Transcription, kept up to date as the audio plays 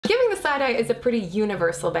side-eye is a pretty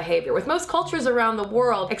universal behavior, with most cultures around the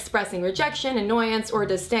world expressing rejection, annoyance, or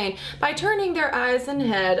disdain by turning their eyes and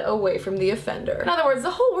head away from the offender. In other words,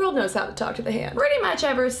 the whole world knows how to talk to the hand. Pretty much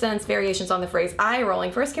ever since variations on the phrase eye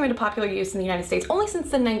rolling first came into popular use in the United States, only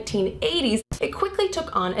since the 1980s, it quickly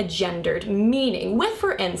took on a gendered meaning, with,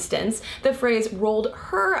 for instance, the phrase rolled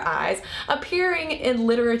her eyes appearing in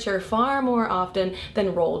literature far more often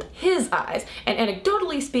than rolled his eyes. And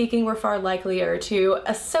anecdotally speaking, we're far likelier to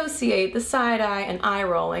associate the side-eye and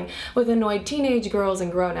eye-rolling with annoyed teenage girls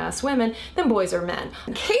and grown-ass women than boys or men.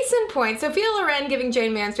 Case in point, Sophia Loren giving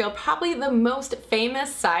Jayne Mansfield probably the most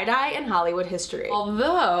famous side-eye in Hollywood history.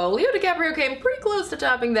 Although, Leo DiCaprio came pretty close to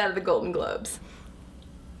topping that at the Golden Globes.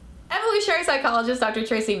 Evolutionary psychologist Dr.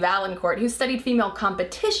 Tracy Valancourt, who studied female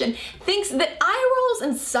competition, thinks that eye rolls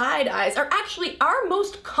and side eyes are actually our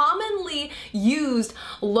most commonly used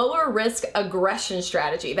lower risk aggression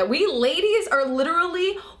strategy that we ladies are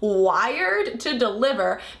literally wired to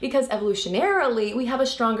deliver because evolutionarily we have a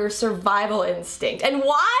stronger survival instinct. And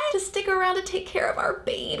why? To stick around to take care of our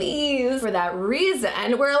babies. For that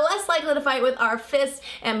reason, we're less likely to fight with our fists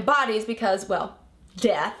and bodies because, well,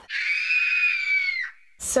 death.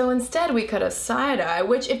 So instead we cut a side-eye,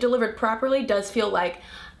 which if delivered properly does feel like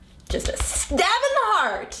just a stab in the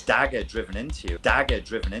heart. Dagger driven into you, dagger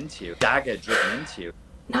driven into you, dagger driven into you.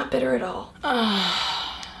 Not bitter at all.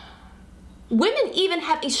 Women even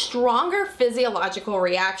have a stronger physiological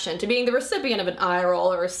reaction to being the recipient of an eye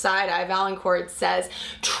roll or a side-eye, Valancourt says,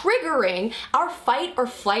 triggering our fight or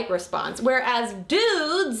flight response, whereas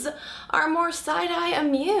dudes are more side-eye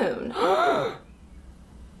immune.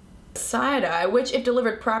 Side-eye, which if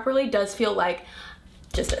delivered properly does feel like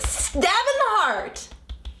just a stab in the heart.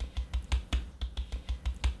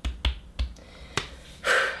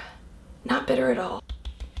 Not bitter at all.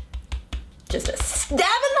 Just a stab in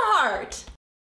the heart.